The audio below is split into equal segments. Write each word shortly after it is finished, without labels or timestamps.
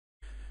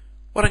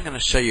What I'm going to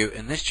show you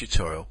in this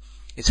tutorial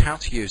is how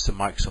to use the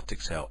Microsoft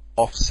Excel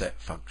offset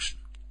function.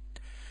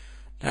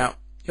 Now,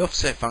 the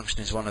offset function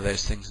is one of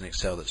those things in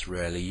Excel that's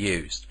rarely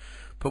used,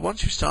 but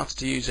once you've started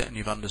to use it and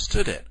you've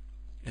understood it,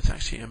 it's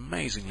actually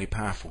amazingly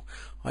powerful.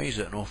 I use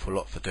it an awful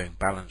lot for doing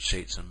balance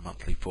sheets and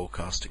monthly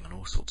forecasting and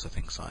all sorts of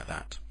things like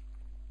that.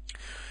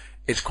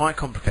 It's quite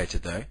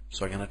complicated though,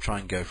 so I'm going to try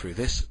and go through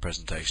this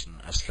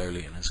presentation as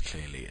slowly and as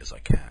clearly as I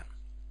can.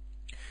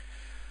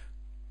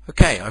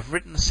 Okay, I've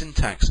written the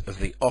syntax of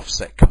the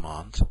offset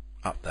command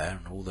up there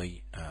and all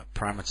the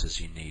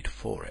parameters you need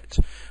for it.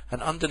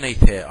 And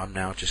underneath here I'm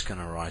now just going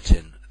to write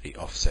in the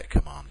offset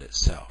command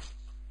itself.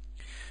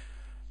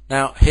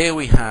 Now here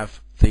we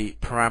have the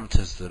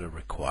parameters that are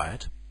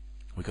required.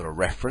 We've got a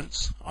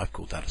reference, I've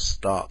called that a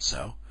start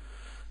cell,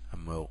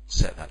 and we'll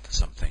set that to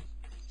something.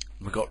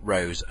 We've got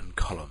rows and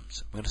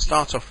columns. We're going to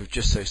start off with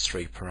just those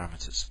three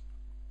parameters.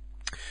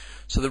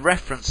 So the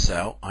reference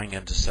cell I'm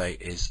going to say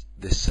is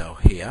this cell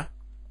here,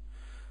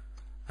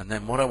 and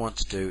then what I want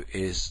to do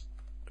is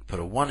put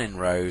a 1 in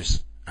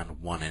rows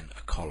and 1 in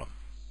a column.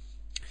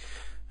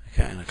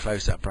 Okay, and I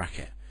close that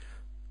bracket.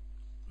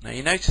 Now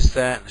you notice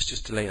there, let's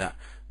just delete that,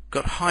 we've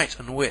got height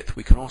and width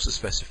we can also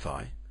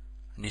specify,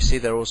 and you see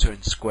they're also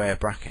in square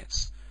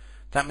brackets.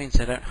 That means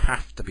they don't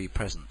have to be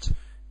present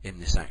in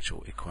this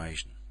actual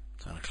equation.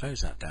 So I'm going to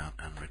close that down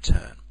and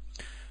return.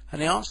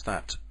 And the answer to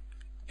that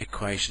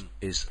equation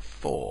is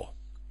 4.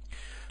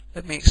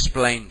 Let me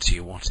explain to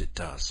you what it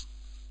does.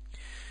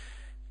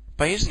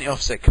 By using the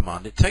offset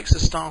command, it takes a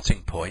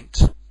starting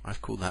point,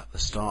 I've called that the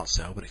start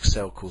cell, but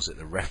Excel calls it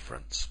the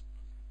reference,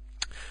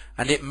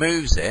 and it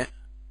moves it,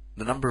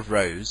 the number of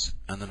rows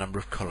and the number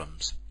of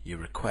columns you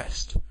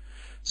request.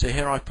 So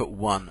here I put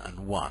 1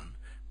 and 1,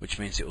 which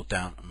means it will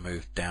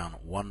move down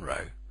 1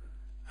 row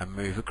and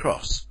move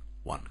across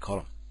 1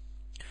 column.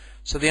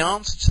 So the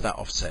answer to that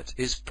offset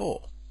is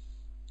 4.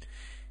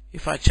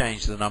 If I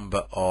change the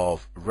number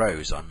of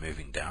rows I'm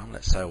moving down,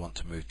 let's say I want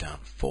to move down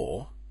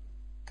 4,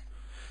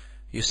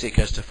 you see it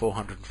goes to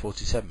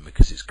 447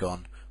 because it's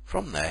gone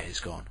from there, it's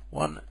gone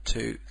 1,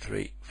 2,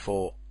 3,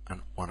 4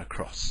 and 1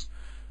 across,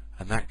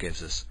 and that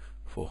gives us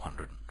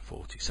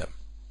 447.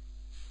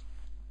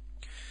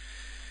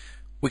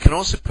 We can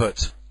also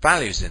put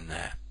values in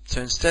there.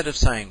 So instead of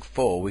saying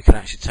 4, we can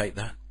actually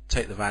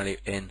take the value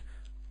in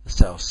the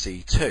cell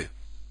C2,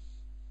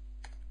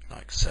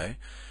 like so.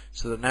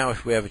 So that now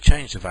if we ever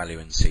change the value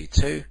in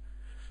C2,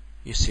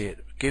 you see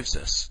it gives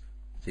us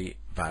the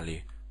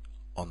value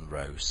on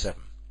row 7.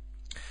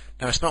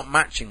 Now it's not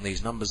matching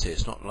these numbers here,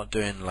 it's not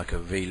doing like a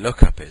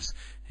VLOOKUP is,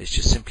 it's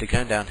just simply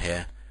going down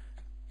here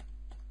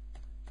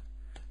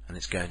and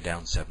it's going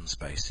down 7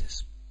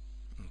 spaces.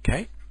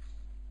 Okay?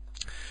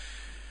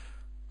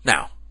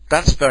 Now,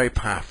 that's very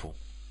powerful.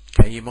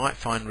 Okay, you might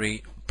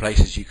find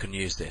places you can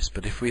use this,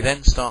 but if we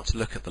then start to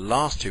look at the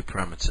last two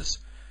parameters,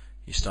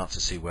 you start to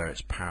see where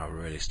its power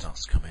really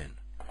starts to come in.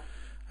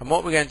 And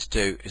what we're going to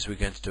do is we're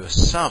going to do a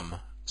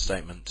sum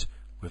statement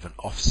with an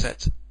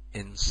offset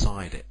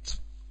inside it.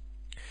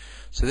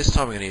 So this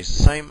time we're going to use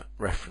the same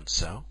reference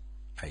cell,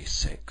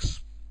 A6.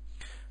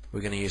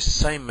 We're going to use the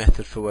same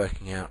method for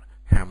working out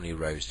how many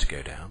rows to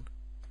go down.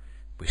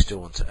 We still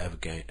want to ever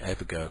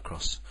go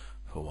across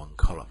for 1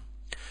 column.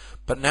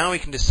 But now we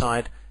can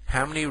decide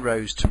how many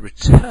rows to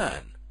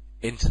return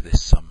into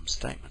this sum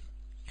statement.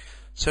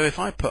 So if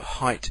I put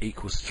height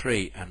equals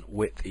 3 and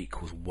width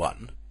equals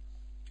 1,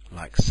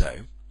 like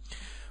so,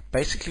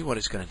 basically what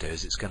it's going to do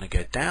is it's going to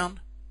go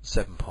down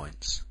 7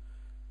 points,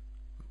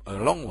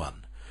 along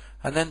 1,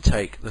 and then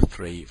take the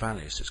 3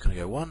 values. So it's going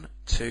to go 1,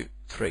 2,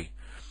 3.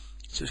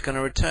 So it's going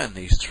to return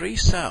these 3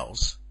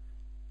 cells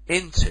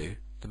into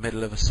the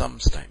middle of a sum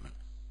statement.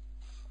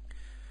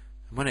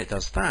 And when it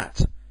does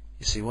that,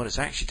 you see what it's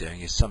actually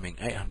doing is summing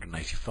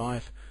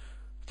 885,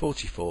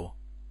 44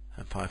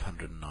 and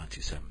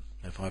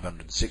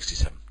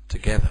 567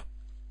 together.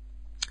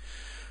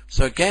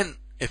 So again,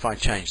 if I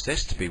change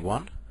this to be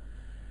 1,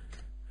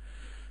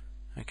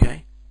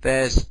 okay,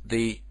 there's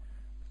the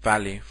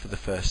value for the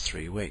first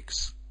 3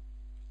 weeks.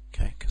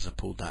 Okay, because I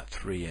pulled that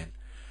 3 in.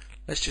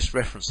 Let's just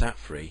reference that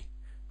 3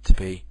 to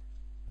be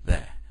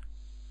there.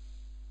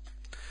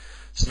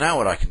 So now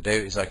what I can do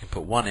is I can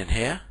put 1 in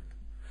here,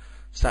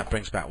 so that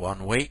brings back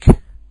 1 week.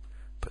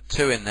 Put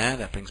 2 in there,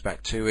 that brings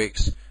back 2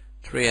 weeks.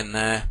 3 in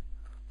there,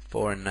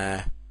 4 in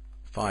there,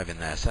 5 in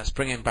there. So that's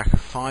bringing back a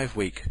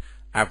 5-week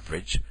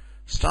average,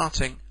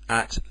 starting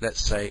at, let's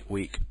say,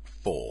 week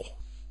 4.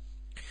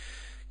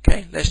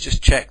 Okay, let's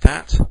just check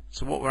that.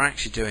 So what we're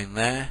actually doing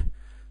there,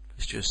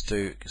 let's just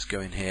go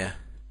in here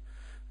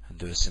and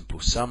do a simple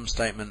sum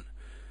statement,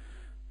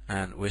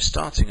 and we're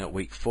starting at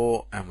week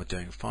 4 and we're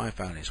doing 5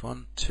 values,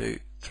 1, 2,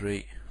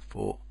 3,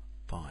 4,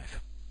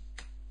 5.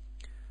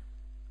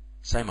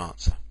 Same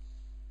answer.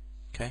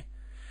 Okay,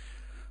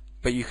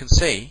 but you can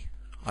see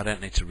I don't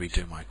need to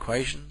redo my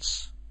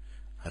equations,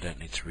 I don't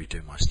need to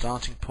redo my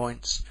starting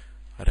points,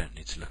 I don't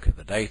need to look at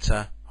the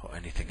data or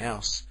anything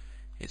else.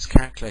 It's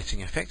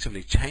calculating,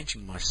 effectively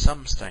changing my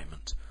sum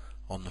statement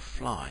on the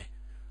fly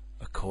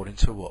according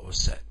to what was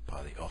set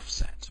by the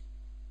offset.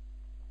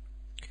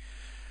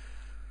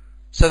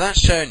 So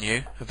that's shown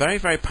you a very,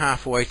 very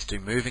powerful way to do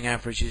moving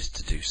averages,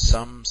 to do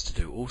sums, to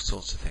do all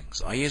sorts of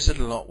things. I use it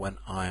a lot when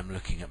I am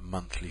looking at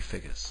monthly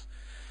figures.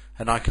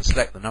 And I can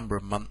select the number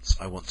of months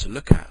I want to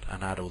look at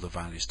and add all the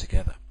values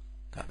together.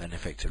 That then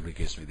effectively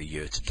gives me the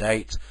year to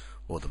date,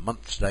 or the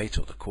month to date,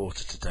 or the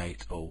quarter to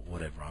date, or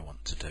whatever I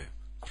want to do.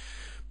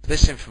 But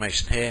this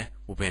information here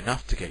will be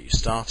enough to get you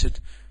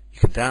started. You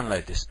can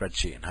download this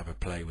spreadsheet and have a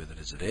play with it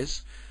as it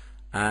is,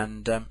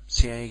 and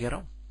see how you get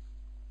on.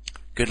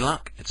 Good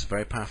luck. It's a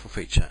very powerful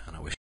feature, and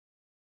I wish